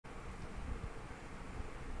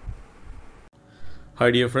Hi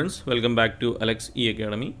dear friends, welcome back to Alex E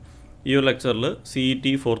Academy. ഈ ഒരു ലെക്ചറിൽ CET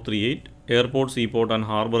 438 airport seaport and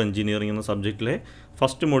harbour engineering എന്ന സബ്ജക്റ്റിലെ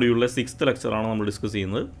first മൊഡ്യൂളിലെ 6th ലെക്ചറാണ് നമ്മൾ discuss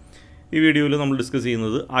ചെയ്യുന്നത്. ഈ വീഡിയോയിൽ നമ്മൾ ഡിസ്കസ്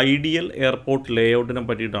ചെയ്യുന്നത് ഐഡിയൽ എയർപോർട്ട് ലേഔട്ടിനെ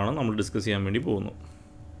പറ്റിയിട്ടാണ് നമ്മൾ ഡിസ്കസ് ചെയ്യാൻ വേണ്ടി പോകുന്നത്.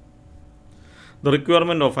 The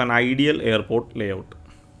requirement of an ideal airport layout.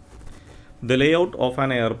 The layout of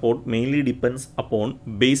an airport mainly depends upon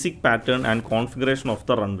basic pattern and configuration of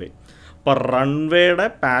the runway. അപ്പോൾ റൺവേയുടെ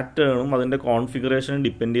പാറ്റേണും അതിൻ്റെ കോൺഫിഗറേഷനും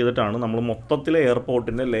ഡിപ്പെൻഡ് ചെയ്തിട്ടാണ് നമ്മൾ മൊത്തത്തിലെ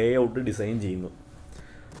എയർപോർട്ടിൻ്റെ ലേ ഔട്ട് ഡിസൈൻ ചെയ്യുന്നത്.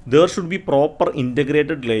 There should be proper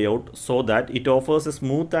integrated Leh out so that it offers A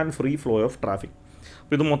smooth and free flow of traffic.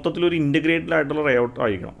 അപ്പോൾ ഇത് മൊത്തത്തിലൊരു ഇൻറ്റഗ്രേറ്റഡ് ആയിട്ടുള്ള ലേ ഔട്ട്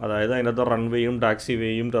ആയിരിക്കണം. അതായത് അതിനകത്ത് റൺവേയും ടാക്സി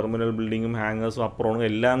വേയും ടെർമിനൽ ബിൽഡിങ്ങും ഹാങ്ങേഴ്സും അപ്രോണും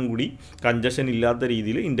എല്ലാം കൂടി കൺജഷൻ ഇല്ലാത്ത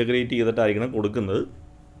രീതിയിൽ ഇൻറ്റഗ്രേറ്റ് ചെയ്തിട്ടായിരിക്കണം കൊടുക്കുന്നത്.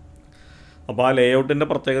 അപ്പോൾ ആ ലേ ഔട്ടിൻ്റെ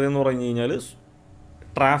പ്രത്യേകത എന്ന് പറഞ്ഞു കഴിഞ്ഞാൽ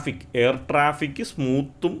എയർ ട്രാഫിക്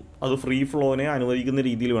സ്മൂത്തും അത് ഫ്രീ ഫ്ലോനെ അനുവദിക്കുന്ന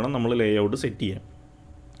രീതിയിൽ വേണം നമ്മൾ ലേ ഔട്ട് സെറ്റ് ചെയ്യാൻ.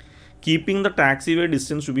 Keeping the taxi way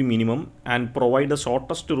distance to B minimum and provide the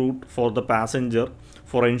shortest root for the passenger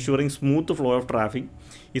four ensuring smooth flow of traffic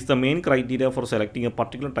is the main criteria four selecting A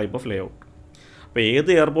particular type of Leh out. അപ്പോൾ ഏത്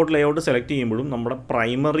airport ലേ out select ചെയ്യുമ്പോഴും നമ്മുടെ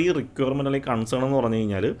primary requirement അല്ലെങ്കിൽ concern എന്ന് പറഞ്ഞു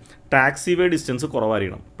കഴിഞ്ഞാൽ taxi വേ distance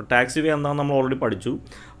കുറവായിരിക്കണം. ഇപ്പോൾ ടാക്സി വേ എന്താണെന്ന് നമ്മൾ ഓൾറെഡി പഠിച്ചു.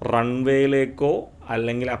 റൺവേയിലേക്കോ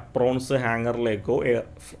അല്ലെങ്കിൽ അപ്രോൺസ് ഹാങ്ങറിലേക്കോ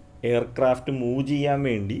എയർക്രാഫ്റ്റ് മൂവ് ചെയ്യാൻ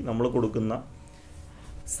വേണ്ടി നമ്മൾ കൊടുക്കുന്ന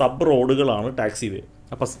സബ് റോഡുകളാണ് ടാക്സി വേ.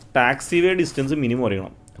 അപ്പോൾ ടാക്സി വേ ഡിസ്റ്റൻസ് മിനിമം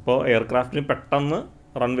അറിയണം. അപ്പോൾ എയർക്രാഫ്റ്റിന് പെട്ടെന്ന്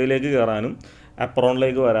റൺവേയിലേക്ക് കയറാനും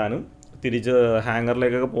അപ്രോണിലേക്ക് വരാനും തിരിച്ച്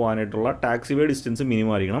ഹാങ്ങറിലേക്കൊക്കെ പോകാനായിട്ടുള്ള ടാക്സി വേ ഡിസ്റ്റൻസ്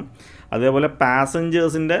മിനിമം ആയിരിക്കണം. അതേപോലെ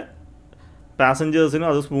പാസഞ്ചേഴ്സിനും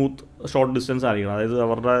അത് സ്മൂത്ത് ഷോർട്ട് ഡിസ്റ്റൻസ് ആയിരിക്കണം. അതായത്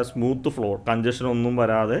അവരുടെ സ്മൂത്ത് ഫ്ലോ കൺജഷനൊന്നും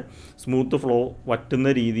വരാതെ സ്മൂത്ത് ഫ്ലോ പറ്റുന്ന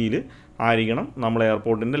രീതിയിൽ ആയിരിക്കണം നമ്മൾ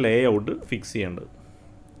എയർപോർട്ടിൻ്റെ ലേ ഔട്ട് ഫിക്സ് ചെയ്യേണ്ടത്.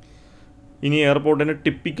 ഇനി എയർപോർട്ടിൻ്റെ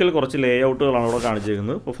ടിപ്പിക്കൽ കുറച്ച് ലേ ഔട്ടുകളാണ് ഇവിടെ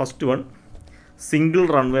കാണിച്ചിരിക്കുന്നത്. ഇപ്പോൾ ഫസ്റ്റ് വൺ സിംഗിൾ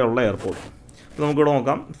റൺവേ ഉള്ള എയർപോർട്ട്. ഇപ്പോൾ നമുക്കിവിടെ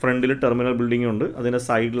നോക്കാം. ഫ്രണ്ടിൽ ടെർമിനൽ ബിൽഡിംഗ് ഉണ്ട്, അതിൻ്റെ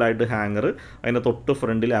സൈഡിലായിട്ട് ഹാങ്ങർ, അതിൻ്റെ തൊട്ട്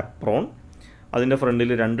ഫ്രണ്ടിൽ അപ്രോൺ, അതിൻ്റെ ഫ്രണ്ടിൽ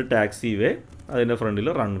 2 ടാക്സി വേ, അതിൻ്റെ ഫ്രണ്ടിൽ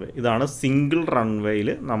റൺവേ. ഇതാണ് സിംഗിൾ റൺവേയിൽ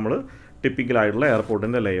നമ്മൾ ടിപ്പിക്കലായിട്ടുള്ള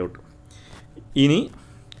എയർപോർട്ടിൻ്റെ ലേ ഔട്ട്. ഇനി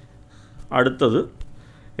അടുത്തത്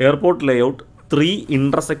എയർപോർട്ട് ലേ ഔട്ട് 3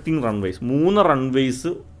 ഇൻ്റർസെക്റ്റിംഗ് റൺവേസ്, 3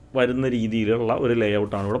 റൺവേസ് വരുന്ന രീതിയിലുള്ള ഒരു ലേ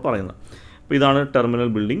ഔട്ടാണ് ഇവിടെ പറയുന്നത്. അപ്പോൾ ഇതാണ് ടെർമിനൽ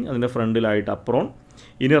ബിൽഡിംഗ്, അതിൻ്റെ ഫ്രണ്ടിലായിട്ട് അപ്രോൺ.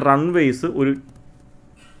 ഇനി റൺവേസ് ഒരു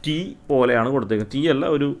ടി പോലെയാണ് കൊടുത്തേക്കുന്നത്. ടി അല്ല,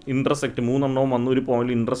 ഒരു ഇൻ്റർസെക്റ്റ്, 3 എണ്ണവും വന്ന് ഒരു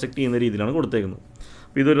പോയിൻറ്റിൽ ഇൻ്റർസെക്റ്റ് ചെയ്യുന്ന രീതിയിലാണ് കൊടുത്തേക്കുന്നത്.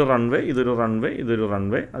 അപ്പോൾ ഇതൊരു റൺവേ, ഇതൊരു റൺവേ, ഇതൊരു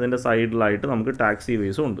റൺവേ, അതിൻ്റെ സൈഡിലായിട്ട് നമുക്ക് ടാക്സി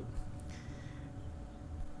വേസും ഉണ്ട്.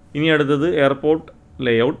 ഇനി അടുത്തത് എയർപോർട്ട്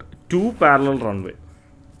ലേ ഔട്ട് 2 പാരലൽ റൺവേ.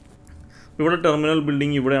 ഇവിടെ ടെർമിനൽ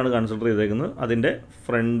ബിൽഡിംഗ് ഇവിടെയാണ് കൺസിഡർ ചെയ്തേക്കുന്നത്. അതിൻ്റെ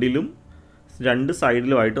ഫ്രണ്ടിലും 2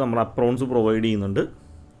 സൈഡിലുമായിട്ട് നമ്മൾ അപ്രോൺസ് പ്രൊവൈഡ് ചെയ്യുന്നുണ്ട്.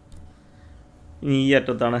 ഇനി ഈ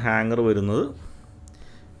അറ്റത്താണ് ഹാങ്ങർ വരുന്നത്.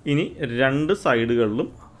 ഇനി 2 സൈഡുകളിലും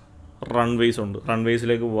റൺവേസ് ഉണ്ട്.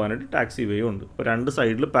 റൺവേസിലേക്ക് പോകാനായിട്ട് ടാക്സി വേയും ഉണ്ട്. അപ്പോൾ 2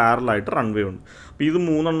 സൈഡിൽ പാരലായിട്ട് റൺവേ ഉണ്ട്. അപ്പോൾ ഇത്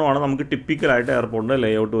 3 എണ്ണമാണ് നമുക്ക് ടിപ്പിക്കലായിട്ട് എയർപോർട്ടിൻ്റെ ലേ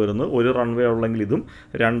ഔട്ട് വരുന്നത്. ഒരു റൺവേ ഉള്ളെങ്കിൽ ഇതും,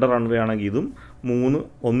 2 റൺവേ ആണെങ്കിൽ ഇതും, 3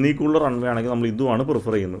 ഒന്നിൽ കൂടുതൽ റൺവേ ആണെങ്കിൽ നമ്മൾ ഇതുമാണ്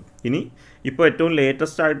പ്രിഫർ ചെയ്യുന്നത്. ഇനി ഇപ്പോൾ ഏറ്റവും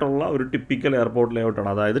ലേറ്റസ്റ്റ് ആയിട്ടുള്ള ഒരു ടിപ്പിക്കൽ എയർപോർട്ട് ലേ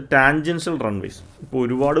ഔട്ടാണ്, അതായത് ടാൻജൻഷ്യൽ റൺവേസ്. ഇപ്പോൾ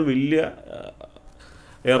ഒരുപാട് വലിയ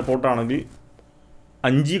എയർപോർട്ടാണെങ്കിൽ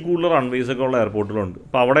 5 കൂടുതൽ റൺവേസൊക്കെ ഉള്ള എയർപോർട്ടുകളുണ്ട്.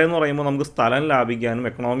 അപ്പോൾ അവിടെ എന്ന് പറയുമ്പോൾ നമുക്ക് സ്ഥലം ലാഭിക്കാനും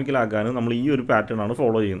എക്കണോമിക്കലാക്കാനും നമ്മൾ ഈ ഒരു പാറ്റേണാണ്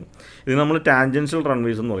ഫോളോ ചെയ്യുന്നത്. ഇത് നമ്മൾ ടാൻജൻഷ്യൽ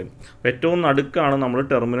റൺവേസ് എന്ന് പറയും. ഏറ്റവും നടുക്കാണ് നമ്മൾ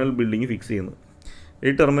ടെർമിനൽ ബിൽഡിംഗ് ഫിക്സ് ചെയ്യുന്നത്.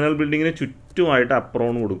 ഈ ടെർമിനൽ ബിൽഡിങ്ങിന് ചുറ്റുമായിട്ട്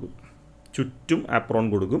അപ്രോൺ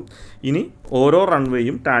കൊടുക്കും. ഇനി ഓരോ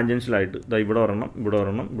റൺവേയും ടാൻജൻഷ്യലായിട്ട് ഇവിടെ ഒരെണ്ണം, ഇവിടെ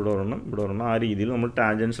ഒരെണ്ണം, ഇവിടെ ഒരെണ്ണം, ഇവിടെ ഒരെണ്ണം, ആ രീതിയിൽ നമ്മൾ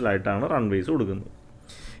ടാൻജൻഷ്യലായിട്ടാണ് റൺവേസ് കൊടുക്കുന്നത്.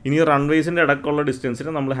 ഇനി റൺവേസിൻ്റെ ഇടയ്ക്കുള്ള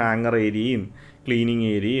ഡിസ്റ്റൻസിന് നമ്മൾ ഹാങ്ങർ ഏരിയയും ക്ലീനിങ്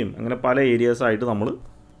ഏരിയയും അങ്ങനെ പല ഏരിയാസായിട്ട് നമ്മൾ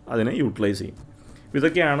അതിനെ യൂട്ടിലൈസ് ചെയ്യും.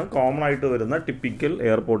 ഇതൊക്കെയാണ് കോമൺ ആയിട്ട് വരുന്ന ടിപ്പിക്കൽ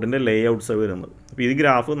എയർപോർട്ടിൻ്റെ ലേ ഔട്ട്സ് വരുന്നത്. അപ്പോൾ ഈ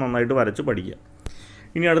ഗ്രാഫ് നന്നായിട്ട് വരച്ച് പഠിക്കുക.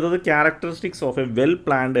 ഇനി അടുത്തത് characteristics of A well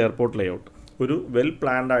planned airport Leh out. ഒരു വെൽ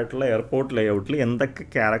പ്ലാൻഡ് ആയിട്ടുള്ള എയർപോർട്ട് ലേ ഔട്ടിൽ എന്തൊക്കെ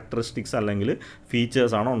ക്യാരക്ടറിസ്റ്റിക്സ് അല്ലെങ്കിൽ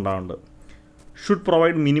ഫീച്ചേഴ്സാണ് ഉണ്ടാവേണ്ടത്. Should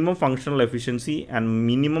provide minimum functional efficiency and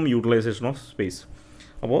minimum utilisation of space.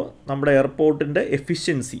 അപ്പോൾ നമ്മുടെ എയർപോർട്ടിൻ്റെ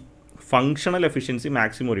ഫങ്ഷണൽ എഫിഷ്യൻസി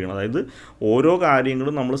മാക്സിമം അറിയണം. അതായത് ഓരോ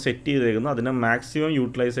കാര്യങ്ങളും നമ്മൾ സെറ്റ് ചെയ്തേക്കുന്ന അതിൻ്റെ മാക്സിമം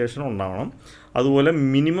യൂട്ടിലൈസേഷൻ ഉണ്ടാവണം. അതുപോലെ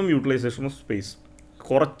മിനിമം യൂട്ടിലൈസേഷൻ ഓഫ് സ്പേസ്,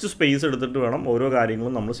 കുറച്ച് സ്പേസ് എടുത്തിട്ട് വേണം ഓരോ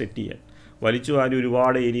കാര്യങ്ങളും നമ്മൾ സെറ്റ് ചെയ്യാൻ. വലിച്ചു വാരി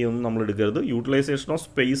ഒരുപാട് ഏരിയ ഒന്നും നമ്മൾ എടുക്കരുത്. യൂട്ടിലൈസേഷൻ ഓഫ്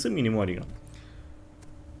സ്പേസ് മിനിമം അറിയണം.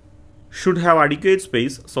 Should have adequate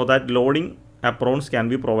space so that loading അപ്രോൺസ് can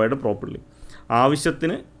be provide properly.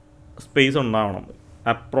 ആവശ്യത്തിന് സ്പേസ് ഉണ്ടാവണം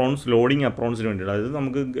ലോഡിങ് അപ്രോൺസിന് വേണ്ടിയിട്ട്. അതായത്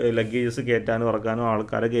നമുക്ക് ലഗേജസ് കയറ്റാനും ഇറക്കാനും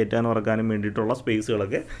ആൾക്കാരെ കയറ്റാനും ഇറക്കാനും വേണ്ടിയിട്ടുള്ള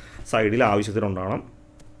സ്പേസുകളൊക്കെ സൈഡിൽ ആവശ്യത്തിനുണ്ടാവണം.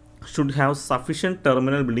 Should have sufficient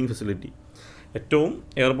terminal building facility. ഏറ്റവും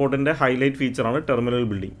എയർപോർട്ടിൻ്റെ ഹൈലൈറ്റ് ഫീച്ചറാണ് ടെർമിനൽ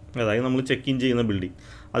ബിൽഡിംഗ്, അതായത് നമ്മൾ ചെക്ക് ഇൻ ചെയ്യുന്ന ബിൽഡിംഗ്.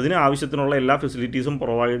 അതിന് ആവശ്യത്തിനുള്ള എല്ലാ ഫെസിലിറ്റീസും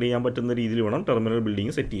പ്രൊവൈഡ് ചെയ്യാൻ പറ്റുന്ന രീതിയിൽ വേണം ടെർമിനൽ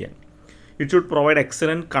ബിൽഡിംഗ് സെറ്റ് ചെയ്യാൻ. It should provide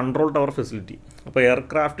excellent control tower facility. അപ്പോൾ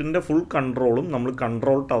എയർക്രാഫ്റ്റിൻ്റെ ഫുൾ കൺട്രോളും നമ്മൾ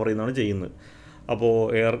കൺട്രോൾ ടവറിൽ നിന്നാണ് ചെയ്യുന്നത്. അപ്പോൾ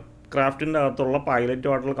എയർക്രാഫ്റ്റിൻ്റെ അകത്തുള്ള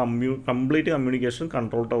പൈലറ്റുമായിട്ടുള്ള കംപ്ലീറ്റ് കമ്മ്യൂണിക്കേഷൻ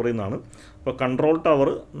കൺട്രോൾ ടവറിൽ നിന്നാണ്. അപ്പോൾ കൺട്രോൾ ടവർ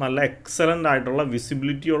നല്ല എക്സലൻ്റ് ആയിട്ടുള്ള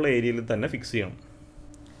വിസിബിലിറ്റി ഉള്ള ഏരിയയിൽ തന്നെ ഫിക്സ് ചെയ്യണം.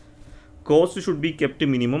 Cost should be kept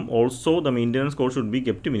minimum. Also the maintenance cost should be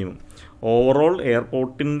kept minimum. Overall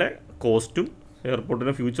എയർപോർട്ടിൻ്റെ കോസ്റ്റും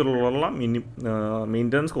എയർപോർട്ടിൻ്റെ ഫ്യൂച്ചറിലുള്ള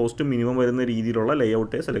മെയിൻ്റനൻസ് കോസ്റ്റും മിനിമം വരുന്ന രീതിയിലുള്ള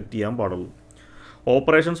ലേഔട്ടേ സെലക്ട് ചെയ്യാൻ പാടുള്ളൂ.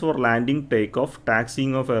 Operations four landing, take off,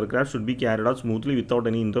 taxing of aircraft should be carried out smoothly without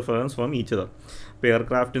any interference from each other. ഇപ്പോൾ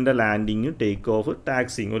എയർക്രാഫ്റ്റിൻ്റെ landing, take off,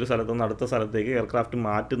 taxing, ഒരു സ്ഥലത്ത് നിന്ന് അടുത്ത സ്ഥലത്തേക്ക് എയർക്രാഫ്റ്റ്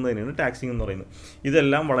മാറ്റുന്നതിനാണ് ടാക്സിങ് എന്ന് പറയുന്നത്.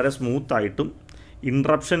 ഇതെല്ലാം വളരെ സ്മൂത്തായിട്ടും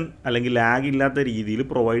ഇൻട്രപ്ഷൻ അല്ലെങ്കിൽ ലാഗ് ഇല്ലാത്ത രീതിയിൽ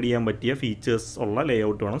പ്രൊവൈഡ് ചെയ്യാൻ പറ്റിയ ഫീച്ചേഴ്സ് ഉള്ള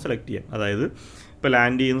ലേഔട്ട് വേണം സെലക്ട് ചെയ്യാൻ. അതായത് ഇപ്പോൾ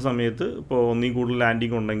ലാൻഡ് ചെയ്യുന്ന സമയത്ത് ഇപ്പോൾ ഒന്നിൽ കൂടുതൽ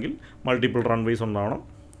ലാൻഡിങ് ഉണ്ടെങ്കിൽ മൾട്ടിപ്പിൾ റൺവേസ് ഉണ്ടാവണം.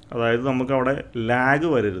 അതായത് നമുക്കവിടെ ലാഗ്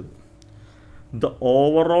വരരുത്. The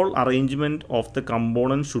overall arrangement of the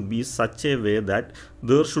components should be such a way that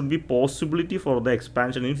there should be possibility for the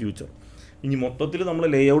expansion in future. ഇനി മൊത്തത്തിൽ നമ്മൾ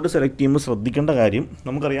ലേഔട്ട് സെലക്ട് ചെയ്യുമ്പോൾ ശ്രദ്ധിക്കേണ്ട കാര്യം,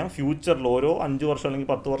 നമുക്കറിയാം ഫ്യൂച്ചറിൽ ഓരോ 5 വർഷം അല്ലെങ്കിൽ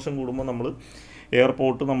 10 വർഷം കൂടുമ്പോൾ നമ്മൾ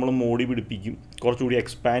എയർപോർട്ട് നമ്മൾ മോഡി പിടിപ്പിക്കും, കുറച്ചുകൂടി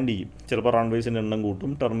എക്സ്പാൻഡ് ചെയ്യും. ചിലപ്പോൾ റൺവേസിൻ്റെ എണ്ണം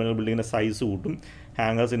കൂട്ടും, ടെർമിനൽ ബിൽഡിങ്ങിൻ്റെ സൈസ് കൂട്ടും,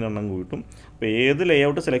 ഹാങ്ങേഴ്സിൻ്റെ എണ്ണം കൂട്ടും. അപ്പോൾ ഏത്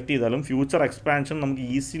ലേഔട്ട് സെലക്ട് ചെയ്താലും ഫ്യൂച്ചർ എക്സ്പാൻഷൻ നമുക്ക്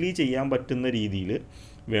ഈസിലി ചെയ്യാൻ പറ്റുന്ന രീതിയിൽ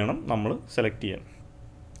വേണം നമ്മൾ സെലക്ട് ചെയ്യാൻ.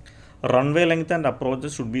 Runway length and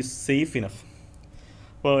approaches should be safe enough.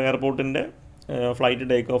 ഇപ്പോൾ എയർപോർട്ടിൻ്റെ ഫ്ലൈറ്റ്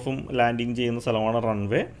ടേക്ക് ഓഫും ലാൻഡിങ് ചെയ്യുന്ന സ്ഥലമാണ്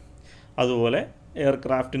റൺവേ. അതുപോലെ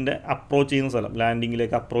എയർക്രാഫ്റ്റിൻ്റെ അപ്രോച്ച് ചെയ്യുന്ന സ്ഥലം,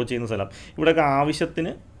 ലാൻഡിങ്ങിലേക്ക് അപ്രോച്ച് ചെയ്യുന്ന സ്ഥലം, ഇവിടെയൊക്കെ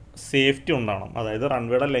ആവശ്യത്തിന് സേഫ്റ്റി ഉണ്ടാവണം. അതായത്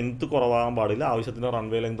റൺവേയുടെ ലെങ്ത്ത് കുറവാകാൻ പാടില്ല, ആവശ്യത്തിന്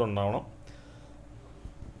റൺവേ ലെങ്ത് ഉണ്ടാവണം.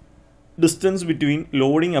 Distance between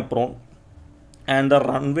loading apron and the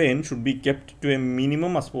runway end should be kept to A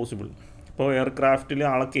minimum as possible. ഇപ്പോൾ എയർക്രാഫ്റ്റിൽ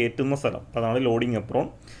ആളെ കയറ്റുന്ന സ്ഥലം, അതാണ് ലോഡിങ് അപ്രോൺ.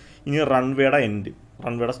 ഇനി റൺവേയുടെ എൻഡ്,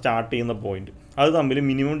 റൺവേയുടെ സ്റ്റാർട്ട് ചെയ്യുന്ന പോയിൻറ്റ്, അത് തമ്മിൽ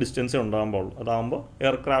മിനിമം ഡിസ്റ്റൻസേ ഉണ്ടാകാൻ പാടുള്ളൂ. അതാകുമ്പോൾ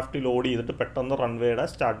എയർക്രാഫ്റ്റ് ലോഡ് ചെയ്തിട്ട് പെട്ടെന്ന് റൺവേയുടെ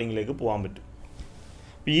സ്റ്റാർട്ടിങ്ങിലേക്ക് പോകാൻ പറ്റും.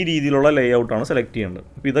 അപ്പോൾ ഈ രീതിയിലുള്ള ലേ ഔട്ടാണ് സെലക്ട് ചെയ്യേണ്ടത്.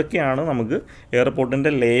 അപ്പോൾ ഇതൊക്കെയാണ് നമുക്ക്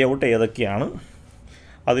എയർപോർട്ടിൻ്റെ ലേ ഔട്ട് ഏതൊക്കെയാണ്,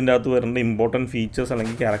 അതിൻ്റെ അകത്ത് വരേണ്ട ഇമ്പോർട്ടൻറ്റ് ഫീച്ചേഴ്സ്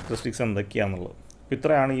അല്ലെങ്കിൽ ക്യാരക്ടറിസ്റ്റിക്സ് എന്തൊക്കെയാണെന്നുള്ളത്. അപ്പോൾ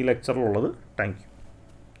ഇത്രയാണ് ഈ ലെക്ചറിലുള്ളത്. Thank you.